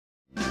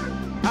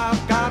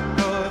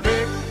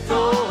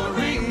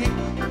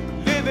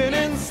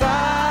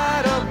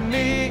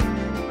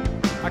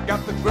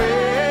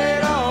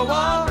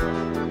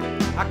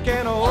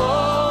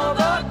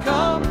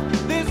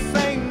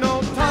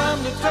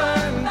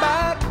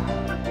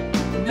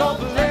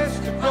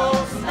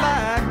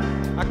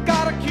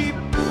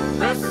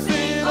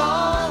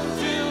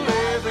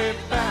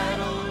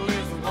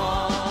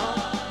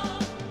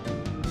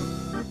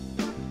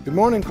Good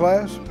morning,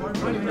 class.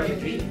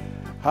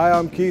 Hi,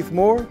 I'm Keith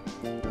Moore,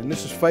 and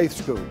this is Faith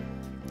School.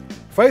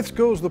 Faith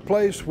School is the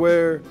place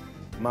where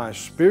my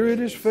spirit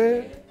is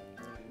fed,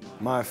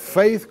 my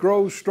faith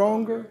grows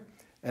stronger,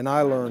 and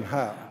I learn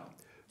how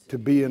to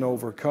be an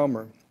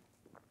overcomer.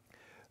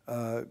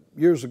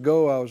 Years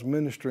ago, I was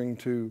ministering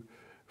to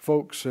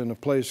folks in a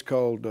place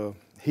called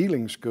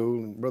Healing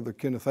School, in Brother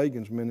Kenneth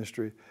Hagin's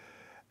ministry,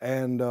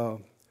 and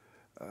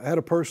I had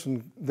a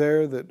person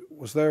there that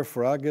was there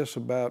for, I guess,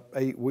 about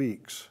 8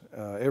 weeks,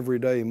 every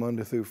day,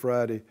 Monday through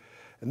Friday.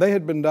 And they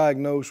had been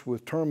diagnosed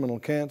with terminal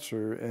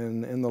cancer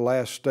in the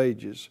last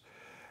stages.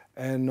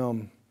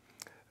 And,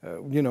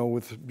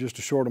 with just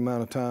a short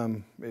amount of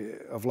time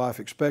of life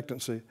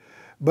expectancy.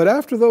 But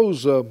after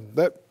those,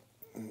 that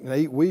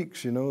 8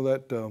 weeks, 2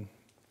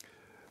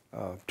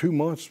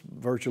 months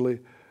virtually,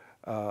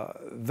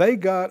 they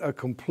got a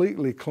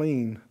completely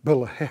clean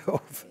bill of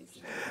health.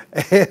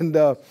 And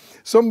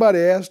somebody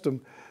asked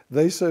them,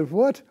 they said,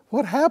 what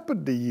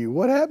happened to you?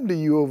 What happened to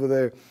you over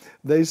there?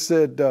 They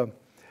said,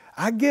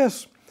 I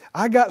guess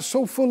I got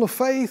so full of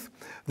faith,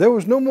 there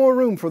was no more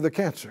room for the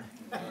cancer.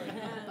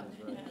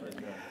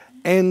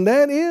 And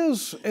that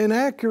is an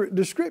accurate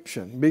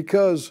description,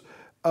 because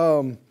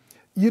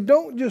you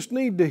don't just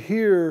need to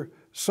hear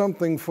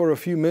something for a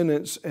few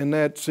minutes and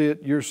that's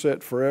it, you're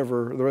set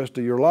forever the rest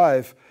of your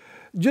life.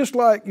 Just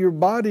like your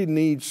body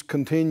needs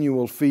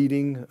continual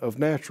feeding of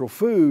natural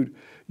food,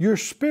 your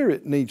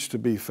spirit needs to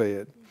be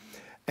fed.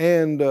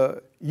 And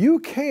you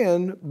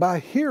can, by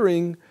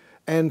hearing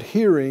and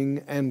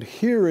hearing and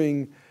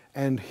hearing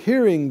and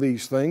hearing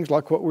these things,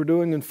 like what we're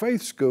doing in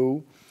Faith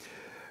School,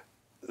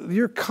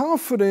 your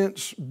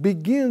confidence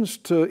begins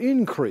to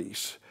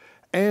increase.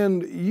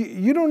 And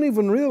you don't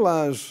even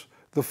realize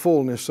the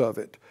fullness of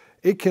it.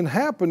 It can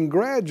happen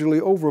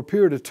gradually over a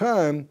period of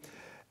time,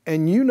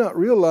 and you not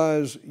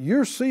realize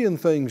you're seeing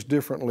things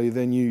differently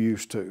than you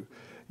used to.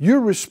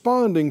 You're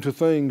responding to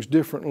things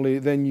differently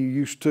than you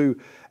used to.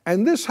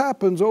 And this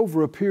happens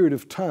over a period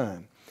of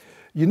time.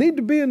 You need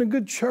to be in a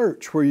good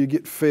church where you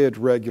get fed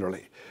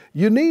regularly.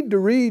 You need to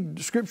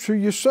read Scripture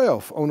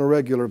yourself on a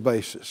regular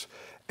basis.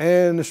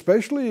 And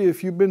especially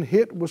if you've been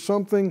hit with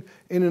something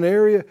in an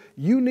area,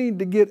 you need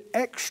to get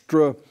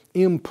extra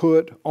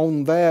input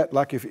on that.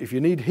 Like if you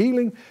need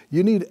healing,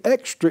 you need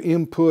extra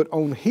input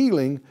on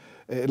healing,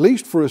 at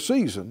least for a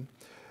season.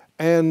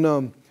 And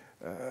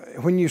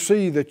when you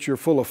see that you're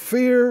full of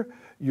fear,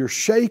 you're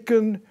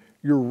shaken,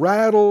 you're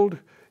rattled,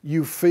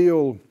 you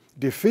feel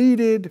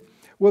defeated,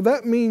 well,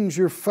 that means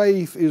your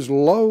faith is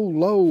low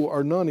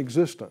or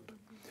non-existent.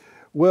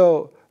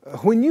 Well,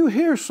 when you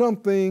hear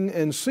something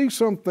and see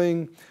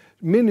something,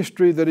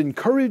 ministry that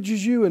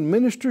encourages you and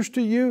ministers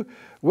to you,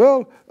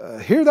 well,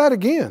 hear that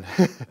again,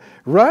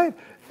 right?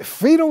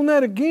 Feed on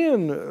that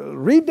again,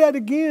 read that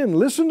again,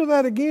 listen to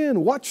that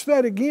again, watch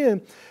that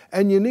again,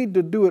 and you need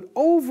to do it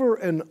over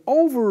and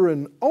over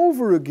and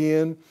over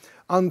again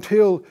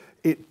until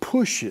it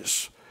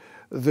pushes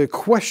the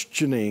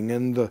questioning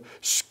and the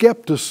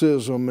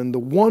skepticism and the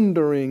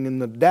wondering and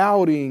the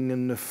doubting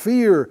and the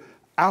fear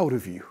out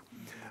of you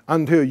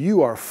until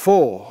you are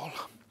full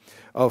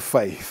of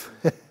faith.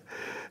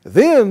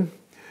 Then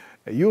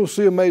you'll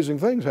see amazing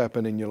things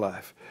happen in your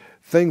life.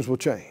 Things will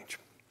change.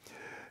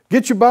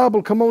 Get your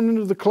Bible, come on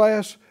into the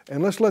class,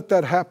 and let's let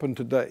that happen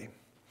today.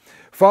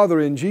 Father,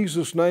 in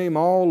Jesus' name,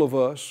 all of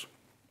us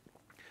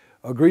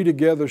agree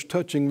together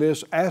touching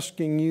this,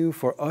 asking you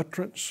for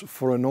utterance,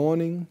 for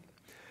anointing,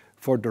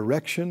 for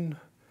direction,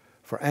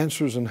 for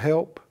answers and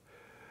help.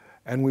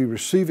 And we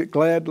receive it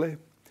gladly,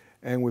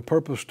 and we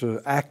purpose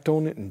to act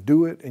on it and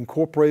do it,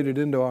 incorporate it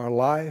into our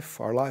life,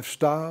 our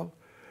lifestyle.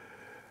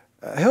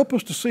 Help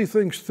us to see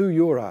things through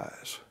your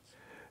eyes,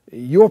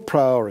 your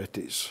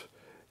priorities,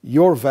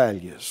 your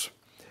values.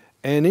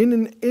 And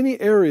in any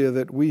area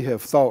that we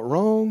have thought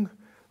wrong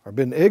or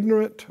been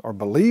ignorant or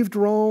believed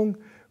wrong,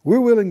 we're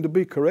willing to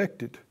be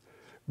corrected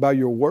by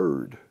your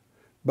word,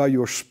 by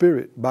your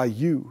spirit, by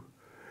you.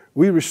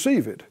 We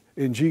receive it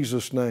in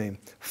Jesus' name.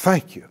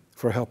 Thank you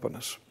for helping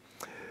us.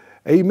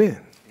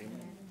 Amen.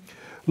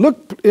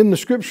 Look in the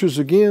Scriptures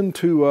again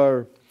to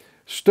our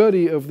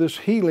study of this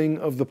healing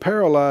of the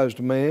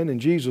paralyzed man in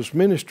Jesus'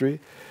 ministry.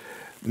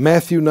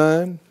 Matthew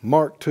 9,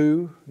 Mark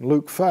 2,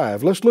 Luke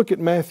 5. Let's look at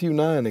Matthew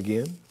 9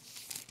 again.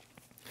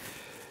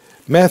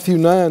 Matthew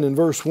 9 in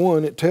verse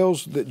 1, it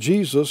tells that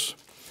Jesus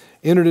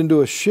entered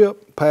into a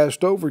ship,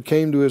 passed over,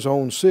 came to his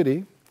own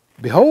city.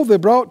 Behold, they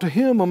brought to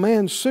him a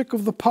man sick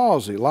of the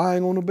palsy,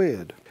 lying on a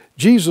bed.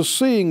 Jesus,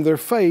 seeing their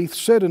faith,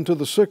 said unto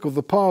the sick of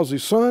the palsy,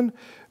 Son,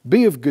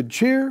 be of good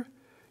cheer,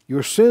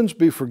 your sins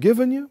be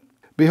forgiven you.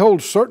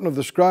 Behold, certain of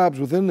the scribes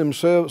within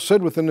themselves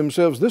said within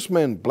themselves, This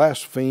man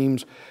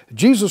blasphemes.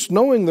 Jesus,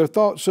 knowing their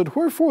thoughts, said,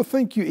 Wherefore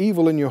think you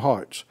evil in your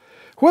hearts?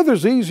 Whether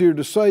it's easier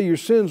to say, Your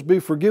sins be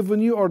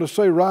forgiven you, or to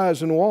say,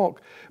 Rise and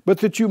walk, but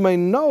that you may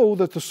know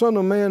that the Son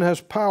of Man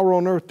has power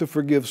on earth to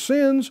forgive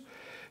sins,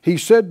 he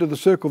said to the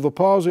sick of the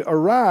palsy,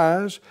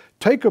 Arise,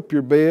 take up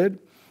your bed,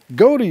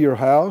 go to your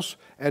house,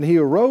 And he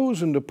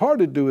arose and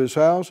departed to his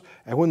house.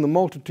 And when the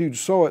multitude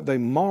saw it, they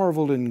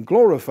marveled and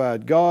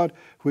glorified God,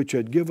 which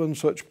had given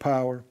such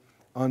power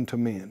unto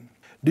men.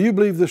 Do you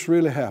believe this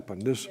really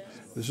happened? This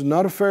is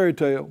not a fairy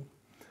tale.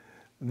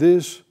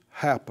 This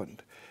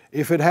happened.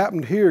 If it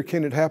happened here,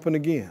 can it happen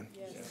again?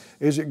 Yes.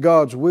 Is it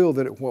God's will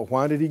that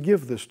why did he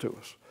give this to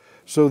us?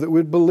 So that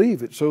we'd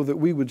believe it, so that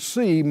we would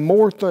see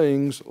more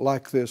things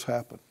like this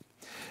happen.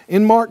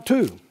 In Mark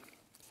 2,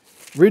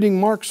 reading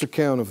Mark's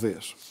account of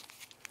this,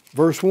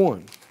 verse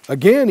 1.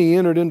 Again he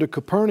entered into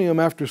Capernaum.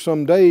 After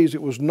some days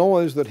it was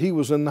noised that he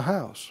was in the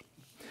house.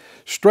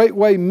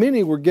 Straightway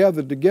many were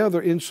gathered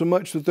together,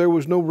 insomuch that there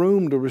was no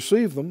room to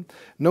receive them,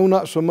 no,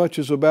 not so much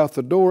as about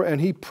the door.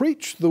 And he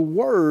preached the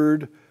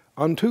word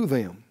unto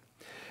them.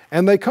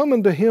 And they come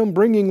unto him,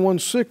 bringing one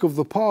sick of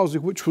the palsy,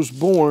 which was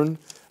born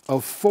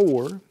of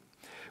 4.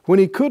 When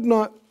they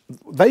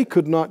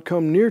could not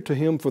come near to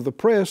him for the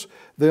press,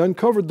 they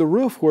uncovered the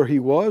roof where he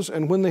was,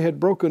 and when they had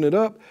broken it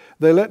up,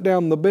 they let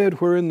down the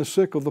bed wherein the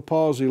sick of the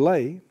palsy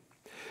lay.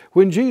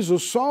 When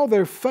Jesus saw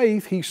their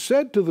faith, he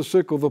said to the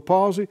sick of the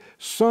palsy,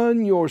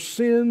 Son, your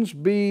sins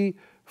be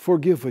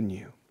forgiven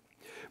you.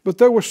 But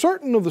there were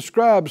certain of the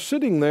scribes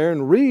sitting there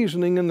and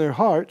reasoning in their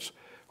hearts,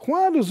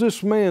 Why does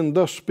this man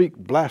thus speak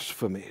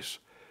blasphemies?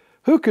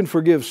 Who can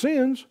forgive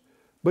sins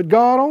but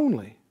God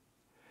only?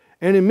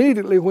 And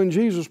immediately when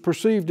Jesus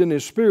perceived in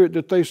his spirit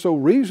that they so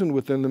reasoned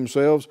within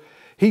themselves,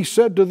 he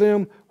said to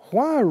them,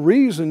 Why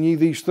reason ye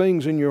these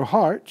things in your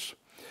hearts?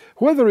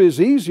 Whether it is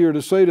easier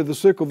to say to the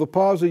sick of the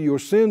palsy, Your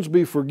sins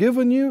be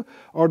forgiven you,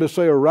 or to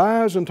say,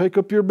 Arise and take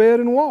up your bed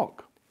and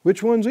walk?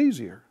 Which one's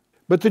easier?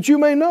 But that you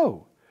may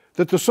know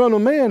that the Son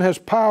of Man has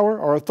power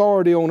or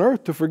authority on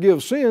earth to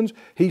forgive sins,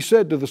 he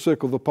said to the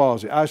sick of the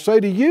palsy, I say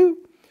to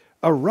you,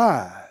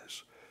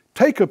 Arise,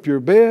 take up your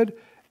bed,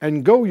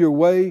 and go your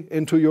way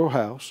into your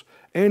house.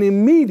 And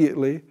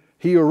immediately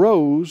he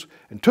arose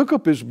and took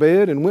up his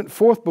bed and went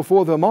forth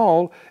before them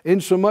all,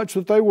 insomuch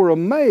that they were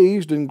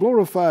amazed and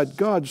glorified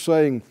God,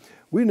 saying,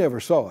 We never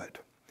saw it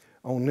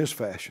on this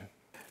fashion.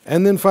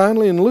 And then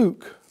finally in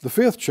Luke, the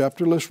 5th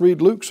chapter, let's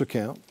read Luke's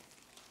account.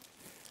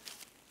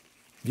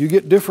 You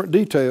get different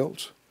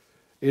details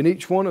in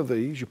each one of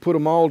these. You put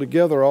them all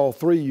together, all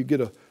three, you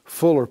get a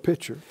fuller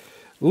picture.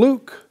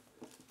 Luke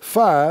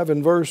 5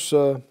 and verse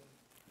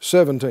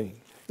 17.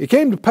 It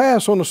came to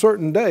pass on a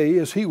certain day,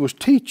 as he was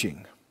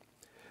teaching,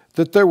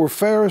 that there were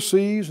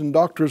Pharisees and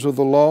doctors of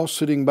the law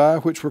sitting by,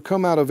 which were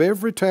come out of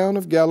every town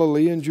of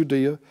Galilee and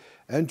Judea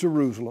and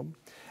Jerusalem,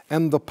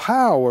 and the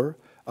power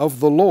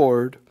of the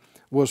Lord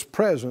was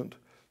present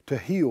to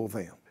heal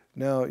them.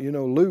 Now, you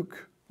know,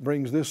 Luke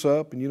brings this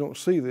up, and you don't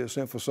see this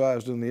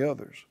emphasized in the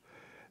others,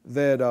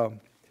 that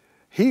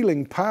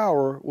healing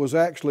power was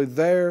actually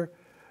there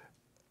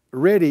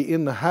ready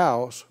in the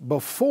house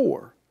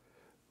before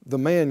the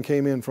man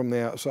came in from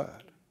the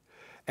outside.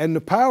 And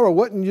the power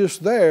wasn't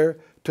just there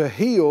to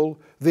heal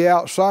the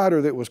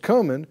outsider that was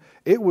coming,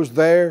 it was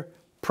there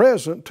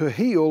present to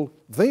heal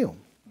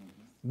them.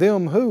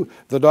 Them who?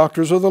 The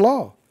doctors of the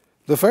law,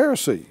 the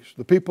Pharisees,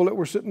 the people that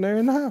were sitting there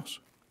in the house.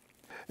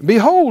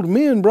 Behold,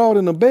 men brought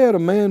in a bed a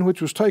man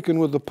which was taken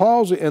with the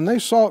palsy, and they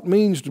sought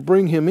means to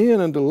bring him in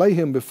and to lay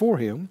him before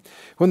him.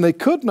 When they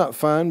could not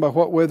find by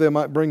what way they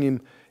might bring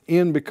him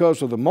in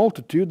because of the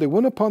multitude, they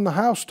went upon the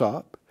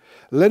housetop,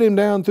 let him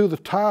down through the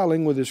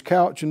tiling with his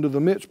couch into the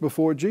midst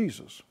before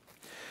Jesus.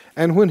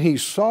 And when he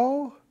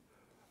saw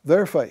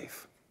their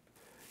faith,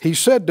 he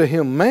said to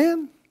him,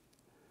 Man,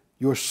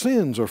 your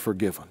sins are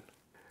forgiven.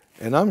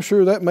 And I'm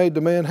sure that made the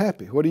man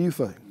happy. What do you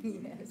think?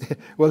 Yes.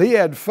 Well, he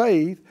had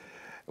faith.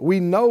 We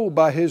know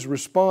by his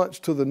response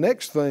to the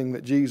next thing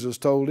that Jesus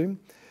told him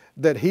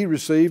that he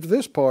received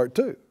this part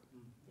too.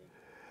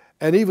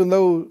 And even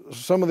though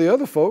some of the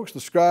other folks,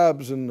 the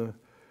scribes and the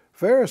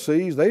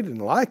Pharisees, they didn't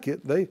like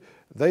it,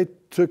 they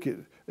took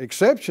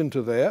exception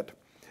to that,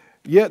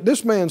 yet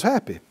this man's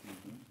happy,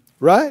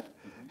 right?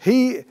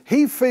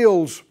 He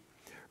feels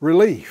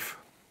relief.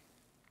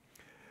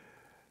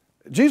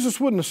 Jesus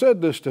wouldn't have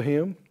said this to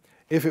him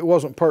if it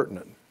wasn't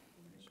pertinent.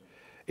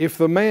 If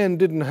the man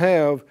didn't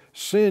have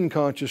sin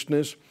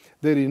consciousness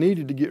that he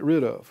needed to get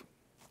rid of.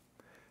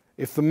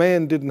 If the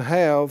man didn't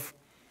have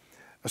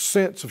a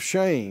sense of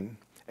shame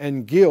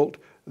and guilt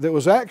that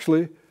was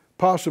actually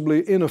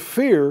possibly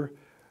interfere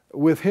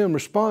with him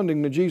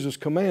responding to Jesus'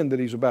 command that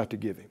he's about to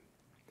give him.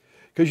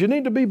 Because you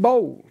need to be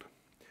bold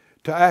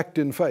to act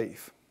in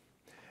faith.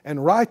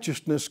 And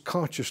righteousness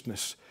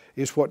consciousness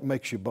is what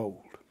makes you bold.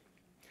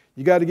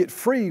 You got to get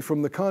free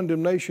from the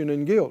condemnation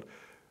and guilt.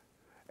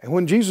 And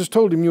when Jesus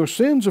told him, your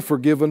sins are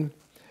forgiven,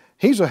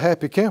 he's a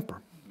happy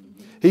camper.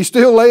 He's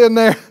still laying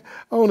there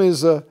on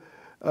his,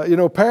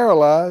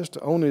 paralyzed,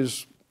 on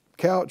his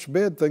couch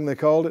bed thing they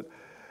called it.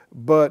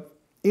 But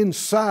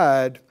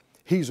inside,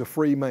 he's a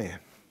free man.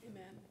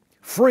 Amen.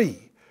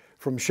 Free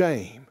from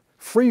shame,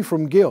 free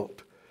from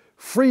guilt,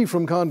 free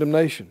from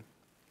condemnation.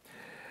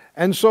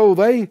 And so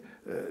they,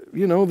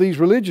 these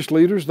religious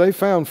leaders, they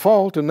found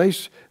fault and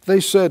they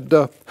said,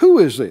 who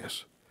is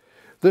this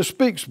that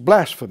speaks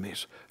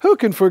blasphemies? Who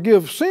can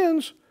forgive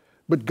sins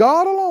but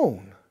God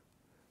alone?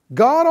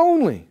 God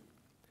only.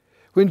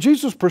 When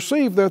Jesus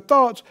perceived their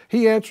thoughts,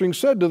 He answering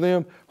said to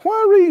them,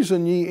 Why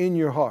reason ye in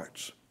your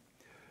hearts?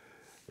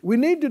 We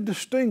need to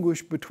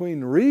distinguish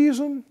between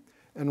reason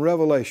and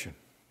revelation.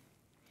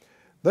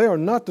 They are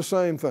not the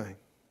same thing.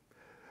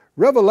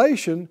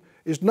 Revelation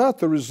is not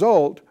the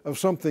result of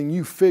something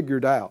you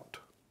figured out.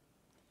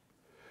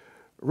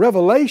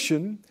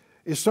 Revelation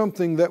is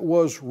something that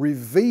was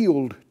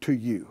revealed to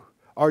you,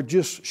 or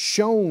just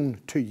shown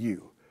to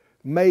you,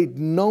 made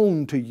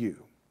known to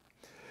you.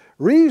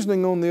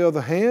 Reasoning, on the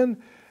other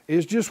hand,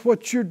 is just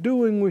what you're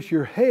doing with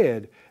your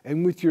head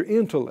and with your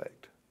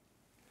intellect.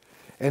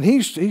 And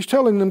he's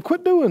telling them,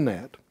 quit doing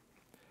that.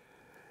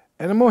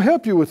 And I'm going to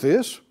help you with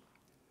this.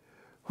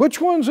 Which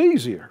one's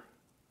easier?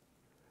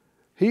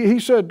 He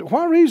said,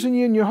 why reason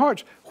ye in your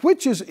hearts?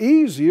 Which is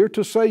easier,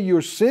 to say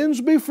your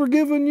sins be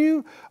forgiven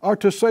you, or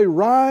to say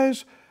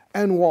rise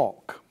and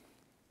walk?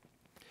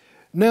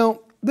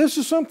 Now, this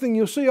is something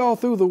you'll see all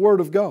through the Word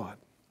of God.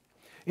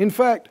 In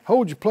fact,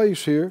 hold your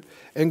place here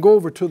and go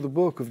over to the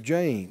book of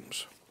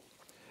James.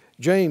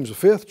 James, the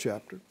 5th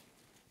chapter,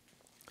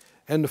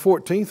 and the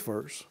 14th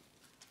verse.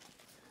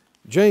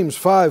 James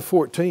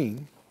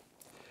 5:14.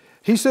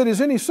 He said,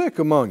 Is any sick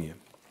among you?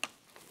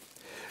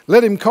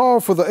 Let him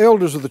call for the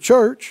elders of the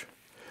church.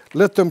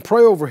 Let them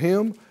pray over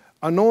him,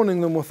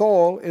 anointing them with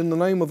oil in the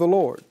name of the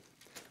Lord.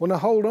 Well, now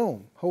hold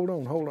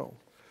on.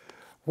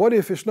 What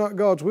if it's not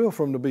God's will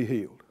for him to be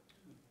healed?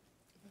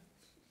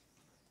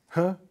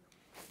 Huh?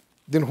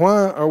 Then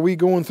why are we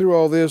going through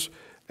all this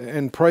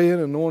and praying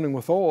and anointing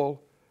with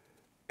oil?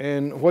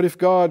 And what if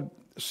God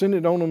sent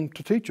it on them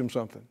to teach them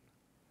something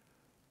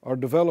or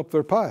develop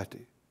their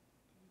piety?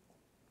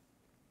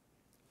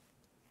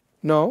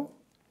 No.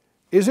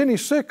 Is any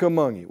sick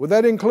among you? Would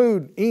that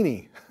include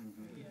any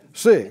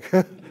sick?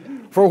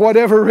 For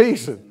whatever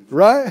reason,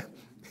 right?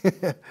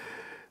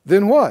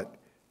 Then what?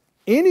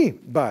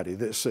 Anybody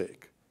that's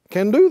sick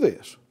can do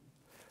this.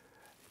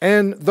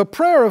 And the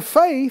prayer of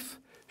faith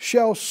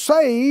shall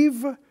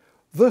save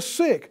the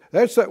sick.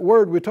 That's that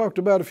word we talked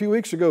about a few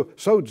weeks ago,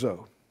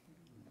 sozo.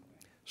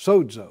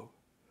 Sozo.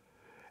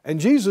 And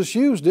Jesus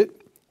used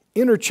it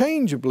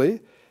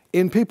interchangeably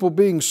in people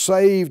being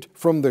saved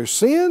from their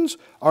sins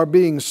or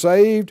being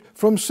saved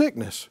from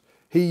sickness.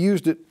 He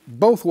used it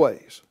both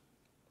ways.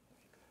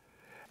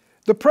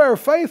 The prayer of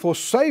faith will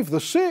save the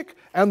sick,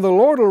 and the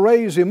Lord will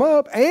raise him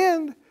up,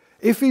 and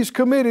if he's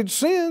committed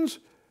sins,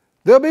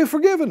 they'll be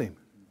forgiven him.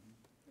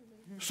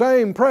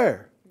 Same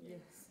prayer.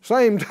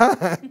 Same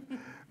time.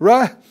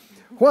 Right?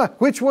 Why?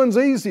 Which one's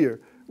easier?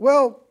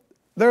 Well,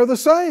 they're the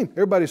same.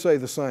 Everybody say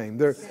the same.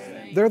 They're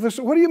the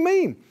same. What do you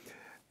mean?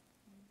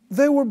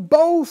 They were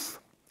both.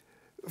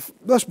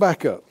 Let's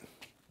back up.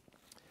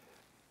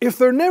 If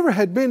there never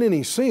had been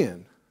any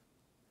sin,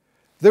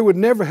 there would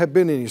never have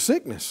been any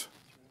sickness.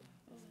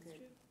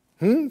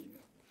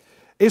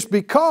 It's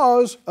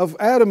because of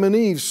Adam and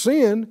Eve's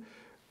sin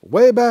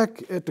way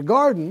back at the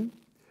garden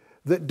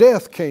that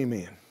death came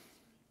in.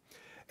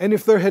 And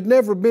if there had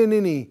never been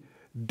any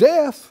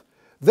death,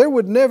 there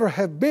would never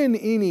have been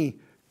any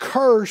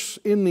curse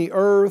in the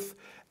earth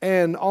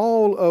and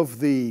all of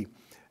the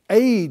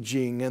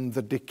aging and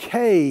the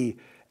decay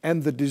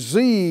and the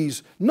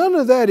disease. None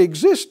of that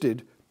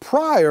existed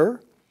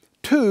prior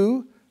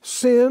to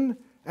sin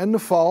and the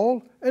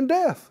fall and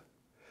death.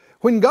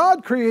 When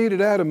God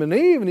created Adam and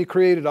Eve and He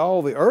created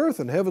all the earth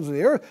and heavens and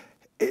the earth,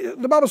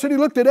 the Bible said He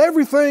looked at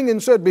everything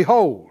and said,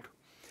 Behold,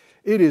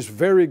 it is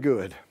very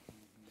good.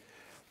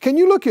 Can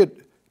you look at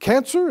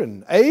cancer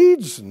and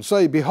AIDS and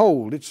say,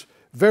 Behold, it's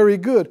very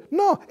good?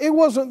 No, it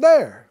wasn't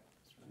there.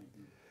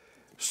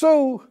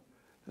 So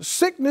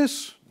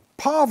sickness,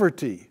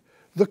 poverty,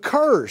 the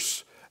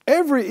curse,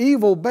 every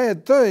evil,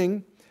 bad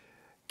thing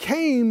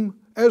came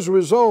as a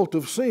result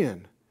of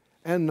sin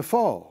and the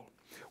fall.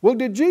 Well,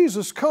 did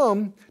Jesus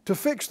come to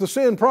fix the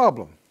sin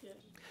problem? Yes.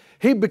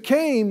 He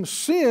became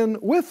sin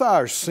with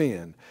our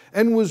sin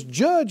and was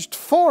judged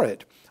for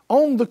it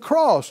on the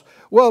cross.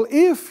 Well,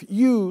 if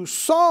you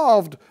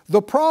solved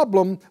the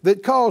problem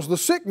that caused the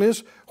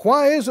sickness,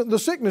 why isn't the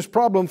sickness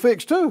problem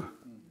fixed too?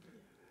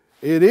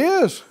 It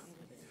is.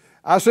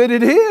 I said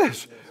it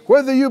is.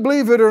 Whether you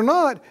believe it or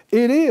not,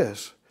 it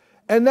is.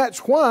 And that's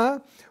why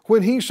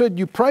when He said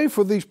you pray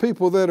for these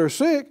people that are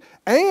sick,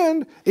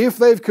 and if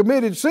they've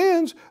committed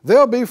sins,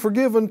 they'll be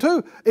forgiven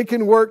too. It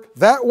can work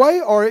that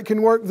way or it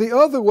can work the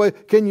other way.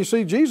 Can you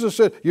see? Jesus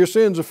said your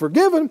sins are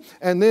forgiven,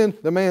 and then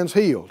the man's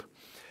healed.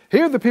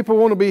 Here the people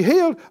want to be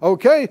healed.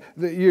 Okay,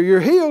 you're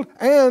healed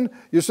and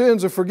your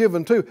sins are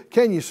forgiven too.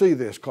 Can you see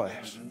this,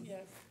 class?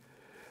 Yes.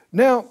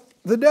 Now,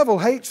 the devil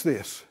hates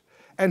this.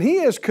 And he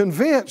has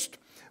convinced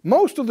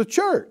most of the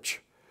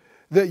church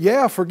that,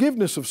 yeah,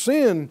 forgiveness of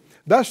sin,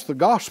 that's the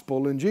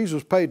gospel and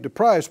Jesus paid the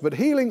price. But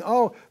healing,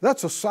 oh,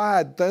 that's a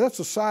side thing. That's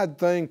a side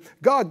thing.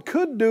 God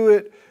could do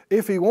it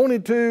if He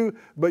wanted to,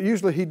 but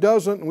usually He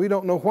doesn't, and we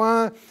don't know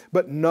why.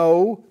 But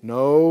no.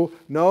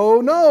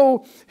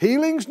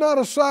 Healing's not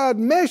a side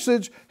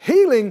message.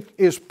 Healing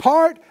is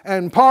part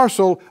and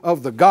parcel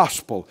of the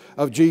gospel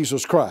of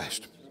Jesus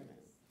Christ.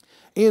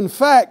 In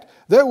fact,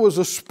 there was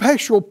a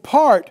special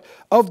part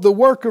of the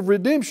work of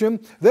redemption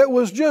that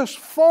was just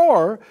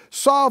for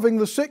solving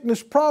the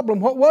sickness problem.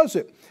 What was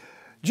it?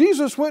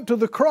 Jesus went to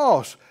the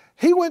cross.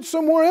 He went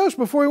somewhere else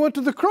before he went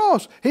to the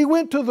cross. He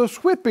went to the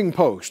whipping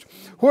post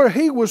where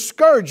he was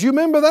scourged. You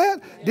remember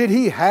that? Did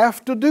he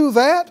have to do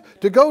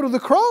that to go to the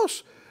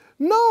cross?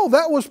 No,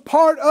 that was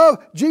part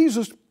of,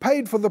 Jesus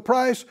paid for the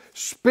price,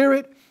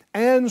 spirit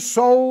and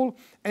soul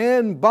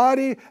and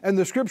body. And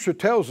the Scripture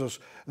tells us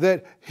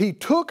that He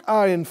took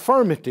our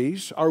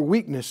infirmities, our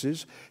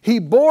weaknesses, He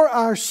bore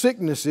our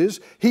sicknesses,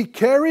 He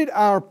carried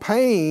our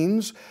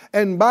pains,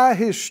 and by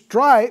His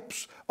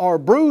stripes, our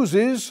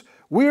bruises,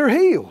 we're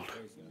healed.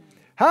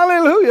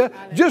 Hallelujah.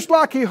 Just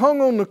like He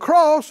hung on the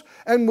cross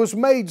and was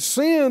made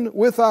sin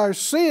with our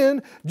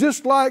sin,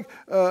 just like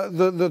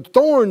the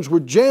thorns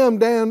were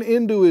jammed down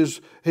into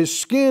His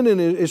skin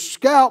and His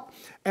scalp,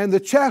 and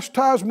the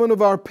chastisement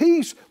of our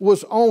peace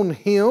was on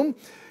Him.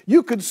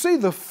 You could see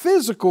the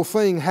physical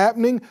thing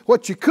happening.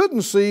 What you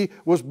couldn't see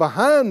was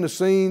behind the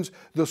scenes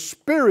the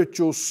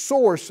spiritual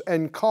source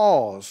and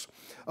cause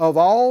of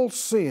all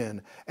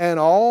sin and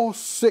all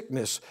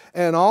sickness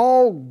and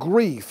all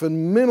grief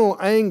and mental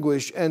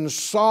anguish and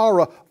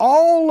sorrow.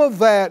 All of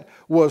that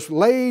was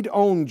laid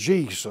on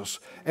Jesus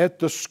at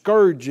the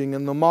scourging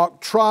and the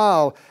mock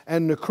trial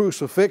and the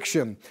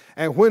crucifixion.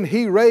 And when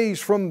He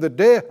raised from the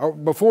dead, or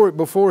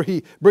before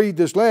He breathed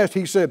His last,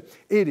 He said,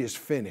 "It is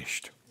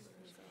finished."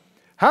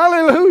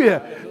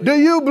 Hallelujah. Do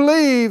you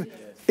believe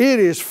it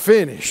is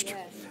finished?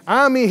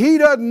 I mean, He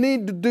doesn't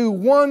need to do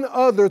one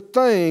other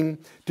thing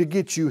to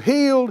get you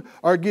healed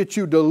or get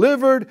you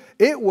delivered.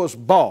 It was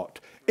bought.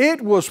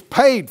 It was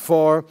paid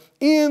for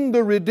in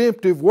the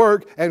redemptive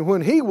work. And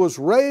when He was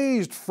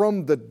raised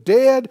from the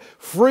dead,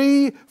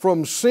 free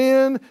from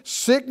sin,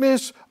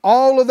 sickness,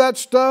 all of that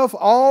stuff,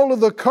 all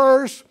of the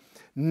curse,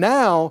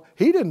 now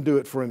He didn't do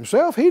it for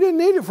Himself. He didn't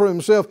need it for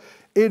Himself.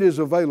 It is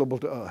available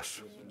to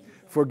us.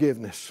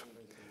 Forgiveness,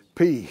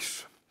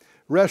 peace,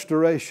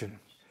 restoration,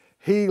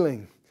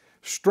 healing,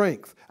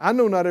 strength. I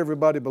know not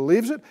everybody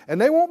believes it, and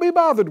they won't be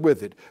bothered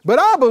with it, but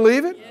I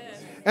believe it,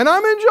 and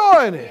I'm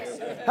enjoying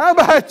it. How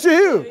about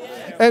you?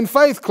 And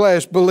Faith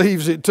Class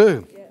believes it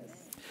too.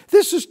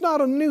 This is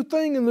not a new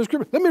thing in the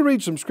Scripture. Let me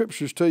read some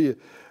scriptures to you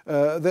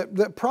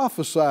that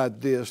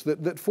prophesied this,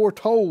 that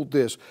foretold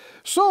this.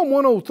 Psalm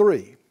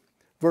 103,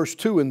 verse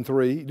 2 and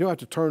 3. You don't have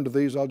to turn to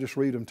these, I'll just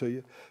read them to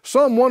you.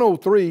 Psalm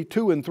 103,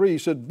 2 and 3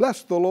 said,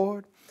 "Bless the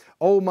Lord,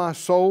 O my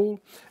soul,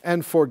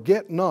 and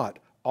forget not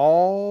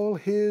all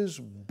His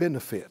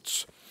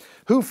benefits,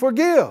 who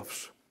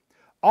forgives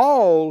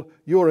all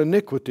your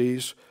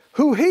iniquities,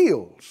 who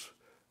heals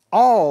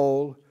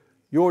all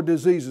your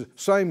diseases."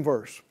 Same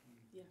verse.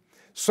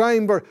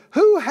 Same verse.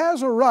 Who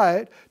has a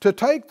right to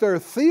take their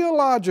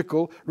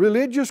theological,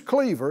 religious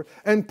cleaver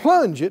and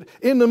plunge it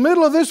in the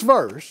middle of this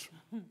verse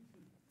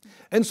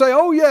and say,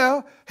 "Oh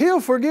yeah,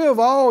 He'll forgive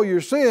all your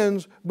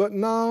sins, but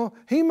no,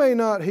 He may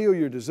not heal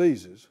your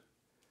diseases.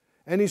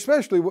 And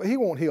especially, He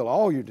won't heal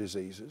all your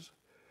diseases."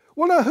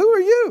 Well, now, who are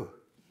you?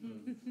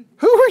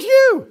 Who are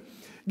you?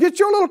 Get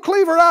your little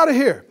cleaver out of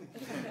here.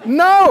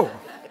 No.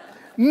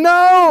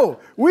 No.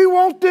 We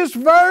want this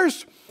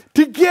verse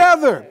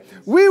together.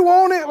 We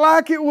want it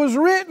like it was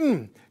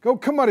written. Go,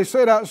 come on,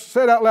 say it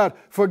out loud.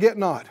 Forget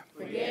not.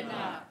 Forget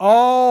not.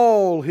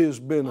 All His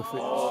benefits.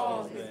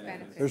 All His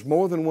benefits. There's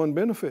more than one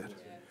benefit.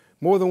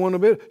 More than one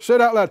benefit. Say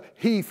it out loud.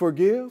 He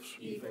forgives.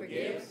 He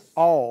forgives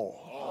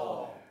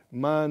all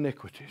my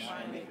iniquities.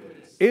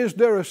 Is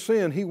there a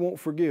sin He won't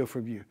forgive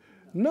from you?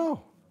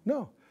 No,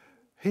 no.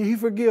 He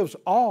forgives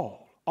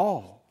all.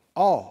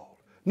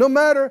 No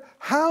matter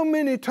how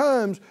many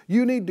times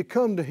you need to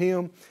come to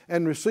Him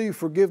and receive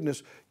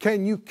forgiveness,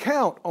 can you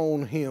count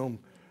on Him,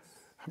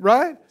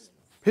 right?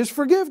 His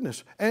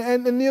forgiveness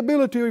and the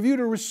ability of you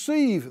to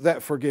receive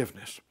that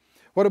forgiveness.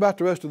 What about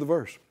the rest of the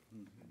verse?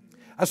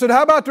 I said,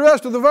 how about the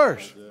rest of the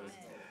verse?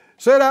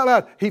 Say it out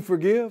loud. He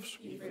forgives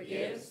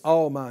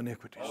all my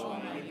iniquities.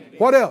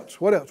 What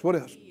else? What else? What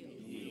else?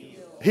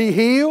 He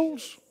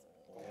heals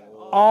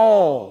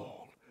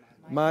all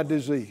my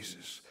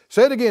diseases.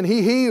 Say it again.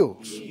 He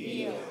heals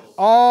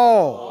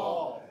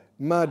all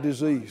my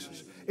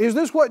diseases. Is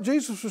this what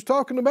Jesus was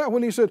talking about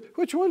when He said,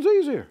 which one's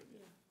easier?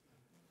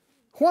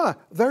 Why?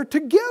 They're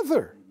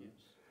together.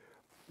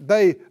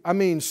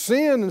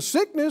 Sin and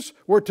sickness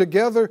were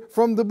together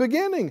from the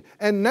beginning.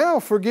 And now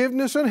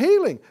forgiveness and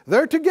healing.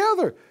 They're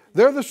together.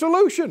 They're the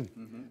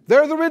solution.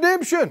 They're the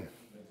redemption.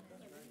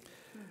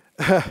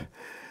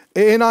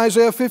 In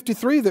Isaiah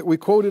 53 that we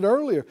quoted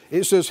earlier,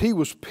 it says, He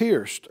was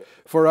pierced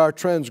for our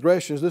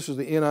transgressions. This is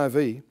the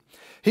NIV.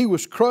 He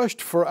was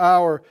crushed for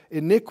our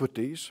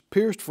iniquities,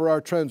 pierced for our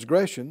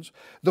transgressions.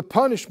 The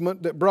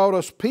punishment that brought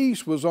us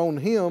peace was on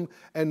Him,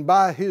 and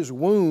by His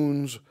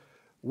wounds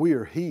we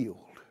are healed.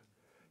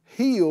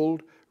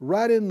 Healed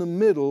right in the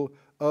middle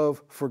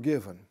of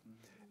forgiven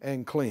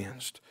and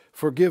cleansed.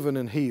 Forgiven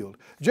and healed.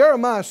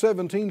 Jeremiah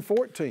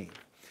 17:14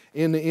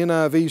 in the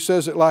NIV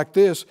says it like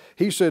this.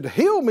 He said,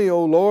 Heal me,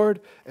 O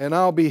Lord, and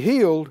I'll be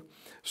healed.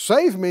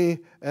 Save me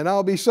and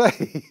I'll be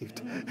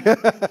saved.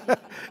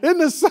 In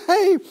the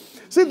same,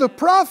 see, the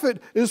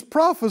prophet is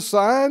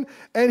prophesying,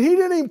 and he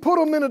didn't even put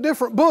them in a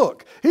different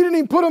book. He didn't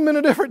even put them in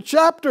a different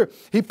chapter.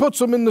 He puts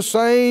them in the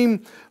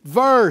same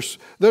verse.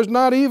 There's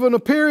not even a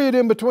period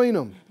in between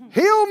them.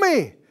 Heal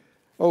me.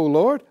 Oh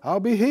Lord, I'll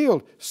be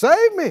healed.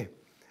 Save me.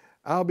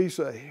 I'll be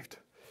saved.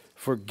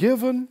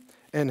 Forgiven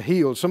and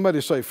healed.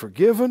 Somebody say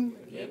forgiven,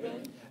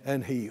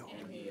 and healed.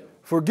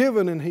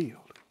 Forgiven and healed.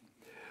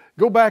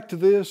 Go back to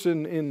this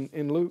in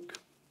Luke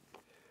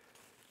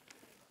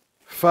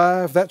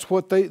 5. That's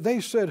what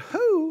they said.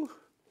 Who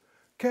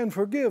can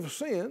forgive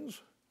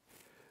sins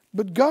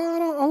but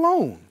God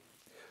alone?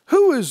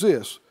 Who is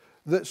this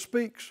that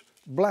speaks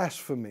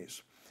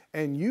blasphemies?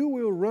 And you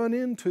will run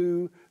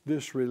into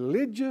this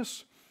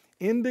religious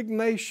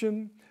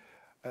indignation.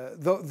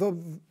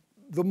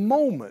 The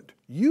moment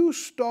you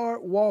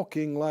start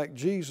walking like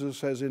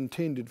Jesus has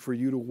intended for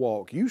you to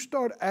walk, you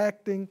start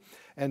acting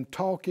and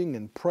talking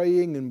and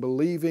praying and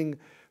believing,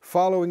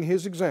 following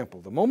His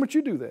example. The moment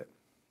you do that,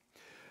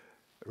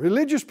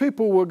 religious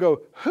people will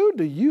go, who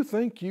do you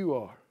think you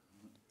are?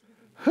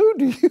 Who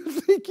do you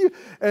think you...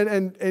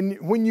 And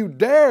when you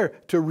dare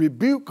to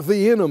rebuke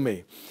the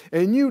enemy,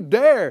 and you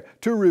dare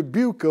to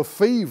rebuke a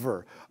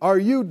fever, or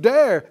you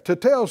dare to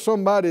tell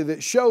somebody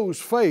that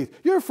shows faith,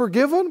 you're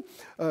forgiven,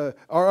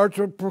 or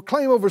to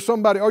proclaim over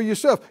somebody or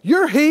yourself,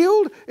 you're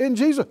healed in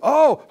Jesus.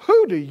 Oh,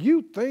 who do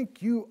you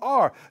think you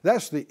are?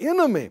 That's the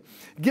enemy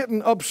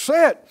getting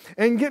upset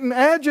and getting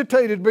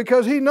agitated,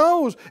 because he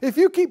knows if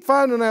you keep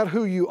finding out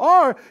who you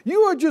are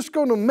just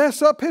going to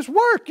mess up His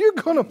work. You're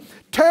going to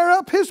tear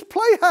up His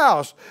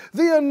playhouse.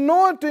 The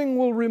anointing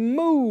will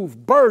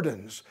remove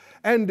burdens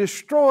and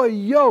destroy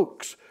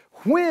yokes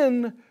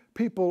when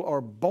people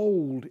are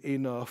bold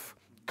enough,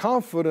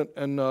 confident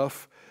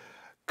enough,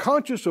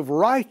 conscious of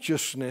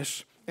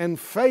righteousness and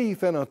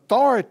faith and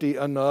authority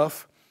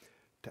enough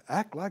to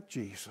act like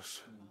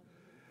Jesus.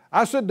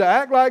 I said to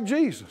act like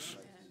Jesus.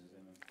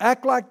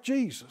 Act like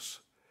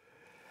Jesus.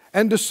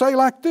 And to say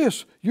like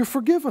this, you're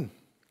forgiven.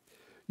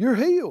 You're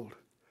healed.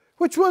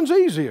 Which one's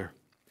easier?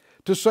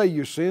 To say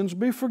your sins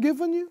be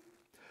forgiven you,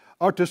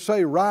 or to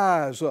say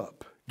rise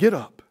up, get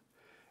up,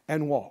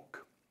 and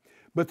walk?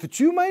 But that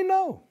you may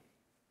know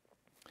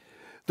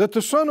that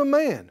the Son of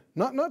Man,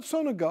 not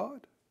Son of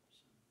God,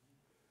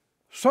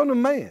 Son of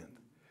Man.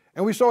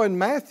 And we saw in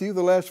Matthew,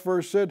 the last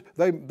verse said,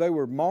 they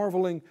were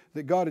marveling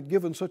that God had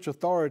given such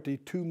authority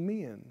to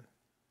men.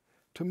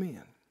 To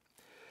men.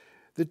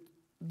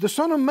 The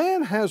Son of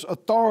Man has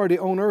authority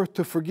on earth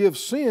to forgive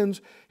sins.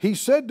 He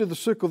said to the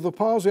sick of the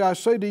palsy, I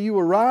say to you,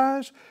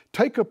 arise,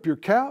 take up your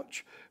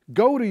couch,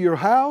 go to your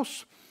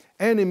house.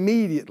 And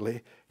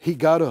immediately he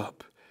got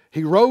up.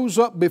 He rose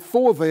up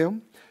before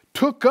them,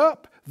 took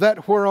up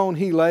that whereon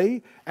he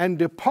lay, and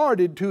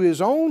departed to his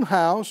own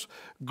house,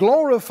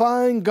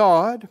 glorifying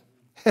God.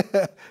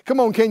 Come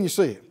on, can you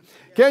see it?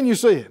 Can you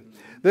see it?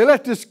 They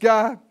let this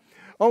guy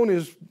on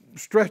his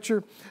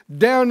stretcher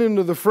down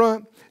into the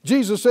front.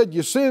 Jesus said,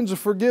 your sins are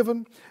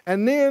forgiven.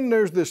 And then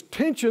there's this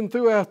tension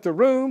throughout the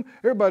room.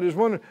 Everybody's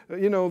wondering,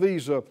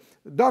 these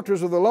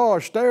doctors of the law are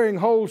staring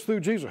holes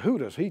through Jesus. Who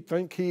does he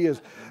think he is?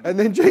 And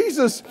then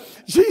Jesus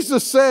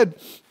said,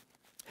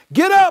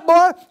 get up,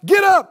 boy,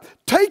 get up.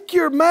 Take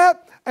your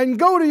mat and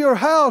go to your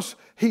house.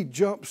 He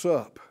jumps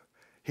up.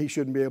 He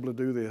shouldn't be able to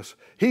do this.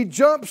 He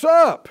jumps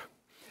up.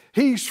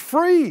 He's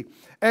free.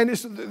 And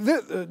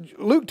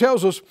Luke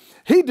tells us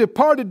he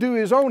departed to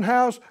his own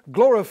house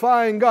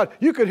glorifying God.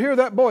 You could hear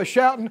that boy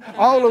shouting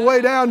all the way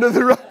down to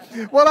the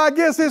road. Well, I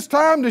guess it's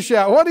time to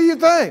shout. What do you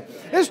think?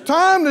 It's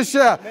time to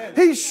shout.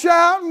 He's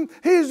shouting.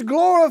 He's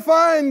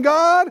glorifying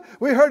God.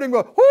 We heard him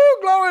go,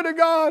 whoo, glory to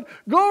God,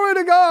 glory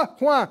to God.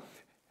 Why?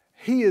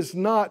 He is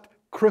not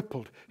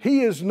crippled.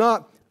 He is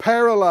not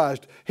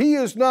paralyzed. He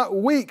is not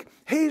weak.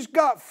 He's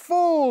got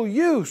full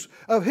use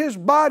of his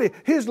body,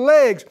 his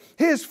legs,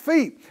 his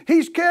feet.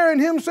 He's carrying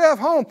himself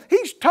home.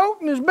 He's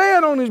toting his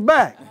bed on his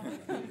back.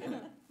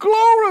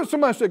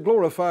 Somebody said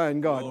glorifying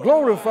God,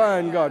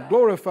 glorifying God,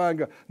 glorifying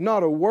God.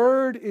 Not a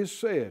word is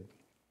said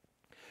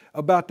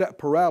about that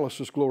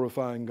paralysis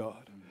glorifying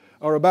God,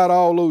 or about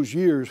all those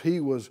years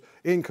he was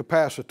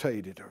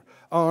incapacitated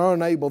or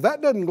unable.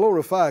 That doesn't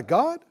glorify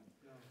God.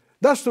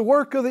 That's the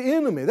work of the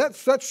enemy. That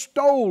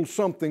stole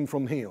something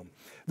from him.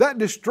 That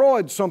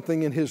destroyed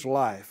something in his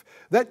life.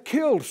 That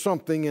killed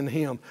something in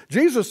him.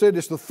 Jesus said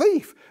it's the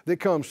thief that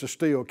comes to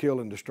steal, kill,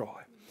 and destroy.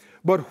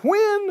 But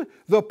when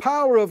the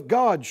power of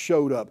God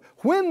showed up,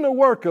 when the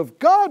work of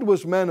God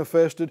was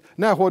manifested,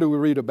 now what do we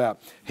read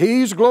about?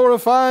 He's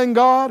glorifying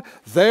God.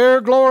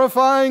 They're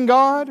glorifying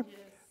God. Yes.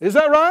 Is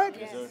that right?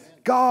 Yes.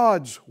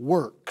 God's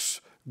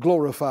works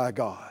glorify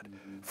God.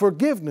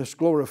 Forgiveness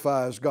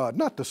glorifies God,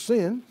 not the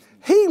sin.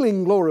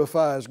 Healing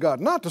glorifies God,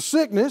 not the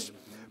sickness.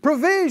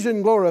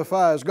 Provision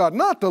glorifies God,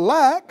 not the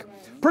lack.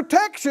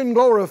 Protection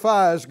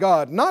glorifies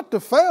God, not the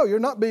failure,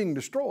 not being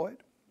destroyed.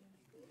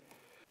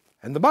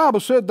 And the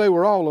Bible said they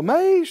were all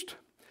amazed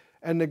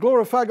and they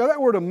glorified God.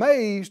 That word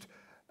amazed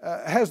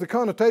has the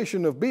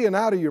connotation of being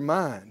out of your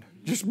mind.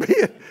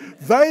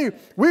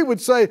 We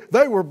would say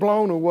they were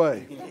blown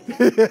away.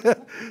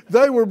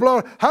 They were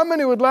blown. How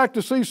many would like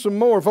to see some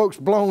more folks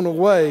blown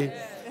away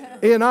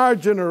in our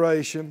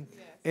generation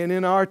and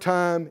in our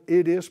time?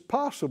 It is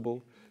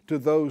possible to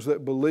those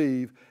that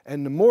believe.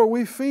 And the more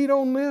we feed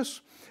on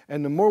this,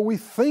 and the more we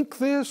think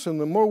this,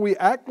 and the more we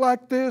act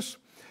like this,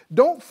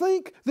 don't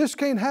think this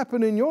can't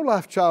happen in your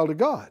life, child of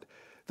God.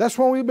 That's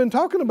why we've been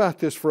talking about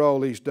this for all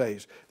these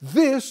days.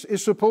 This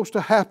is supposed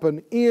to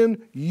happen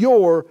in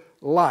your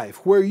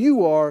life, where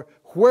you are,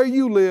 where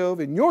you live,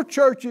 in your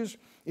churches,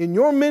 in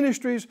your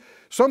ministries.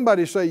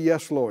 Somebody say,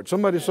 yes, Lord.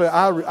 Somebody say,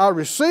 I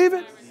receive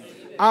it.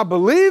 I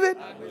believe it.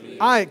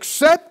 I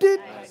accept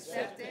it.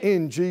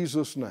 In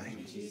Jesus'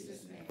 name.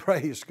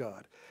 Praise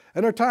God.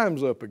 And our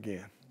time's up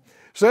again.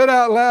 Say it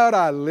out loud.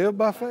 I live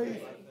by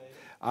faith.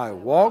 I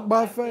walk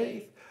by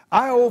faith.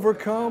 I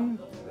overcome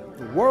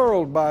the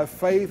world by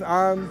faith.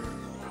 I'm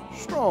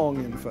strong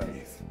in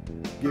faith,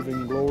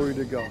 giving glory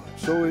to God.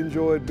 So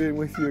enjoyed being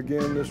with you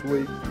again this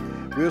week.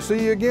 We'll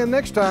see you again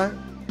next time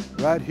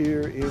right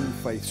here in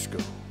Faith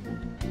School.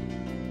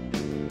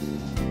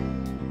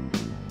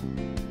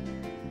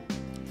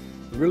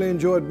 Really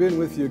enjoyed being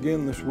with you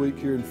again this week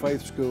here in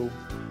Faith School.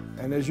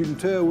 And as you can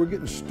tell, we're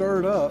getting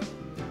stirred up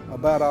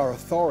about our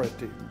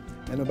authority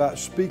and about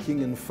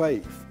speaking in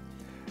faith.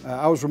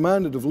 I was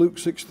reminded of Luke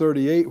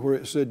 6:38 where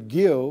it said,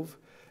 give,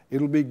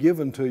 it'll be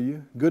given to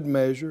you, good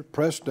measure,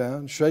 pressed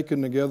down,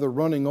 shaken together,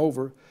 running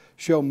over,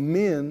 shall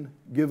men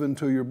give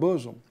into your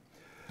bosom.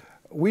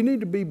 We need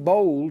to be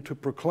bold to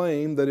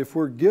proclaim that if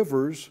we're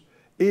givers,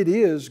 it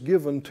is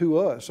given to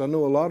us. I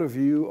know a lot of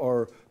you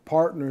are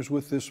partners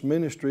with this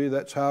ministry.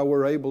 That's how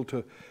we're able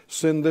to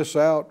send this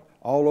out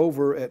all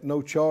over at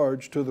no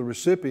charge to the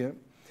recipient.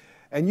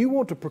 And you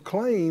want to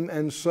proclaim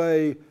and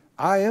say,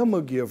 I am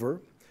a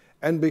giver,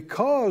 and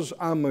because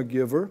I'm a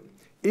giver,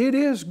 it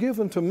is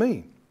given to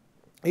me.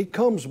 It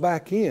comes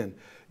back in.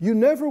 You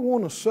never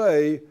want to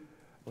say,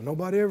 well,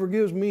 nobody ever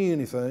gives me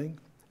anything,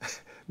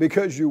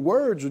 because your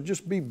words would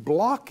just be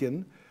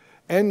blocking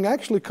and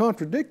actually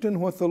contradicting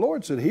what the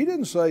Lord said. He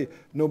didn't say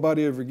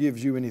nobody ever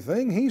gives you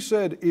anything. He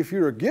said if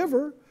you're a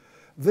giver,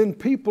 then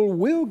people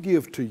will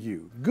give to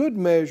you. Good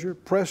measure,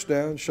 pressed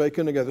down,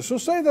 shaken together. So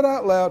say that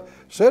out loud.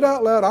 Say it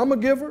out loud. I'm a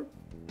giver.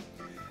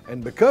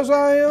 And because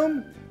I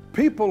am,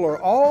 people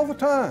are all the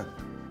time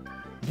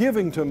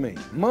giving to me.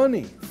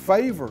 Money,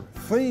 favor,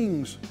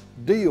 things,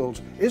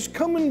 deals. It's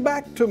coming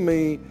back to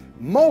me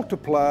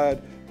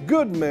multiplied,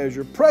 good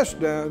measure, pressed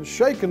down,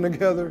 shaken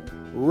together,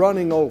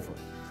 running over.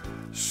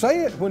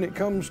 Say it when it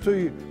comes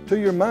to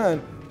your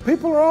mind.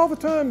 People are all the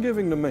time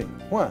giving to me.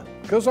 Why?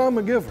 Because I'm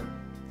a giver.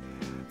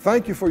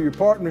 Thank you for your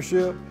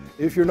partnership.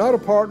 If you're not a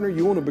partner,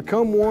 you want to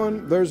become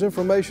one, there's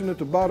information at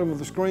the bottom of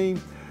the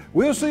screen.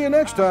 We'll see you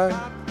next time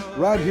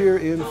right here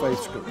in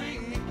Faith School.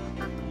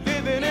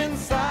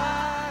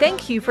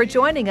 Thank you for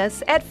joining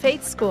us at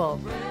Faith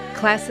School.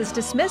 Class is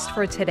dismissed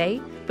for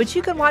today, but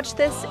you can watch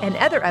this and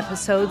other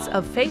episodes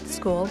of Faith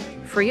School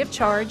free of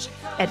charge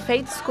at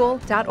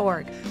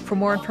faithschool.org. For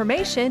more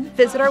information,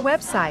 visit our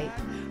website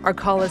or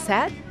call us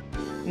at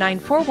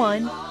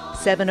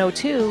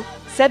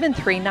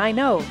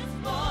 941-702-7390.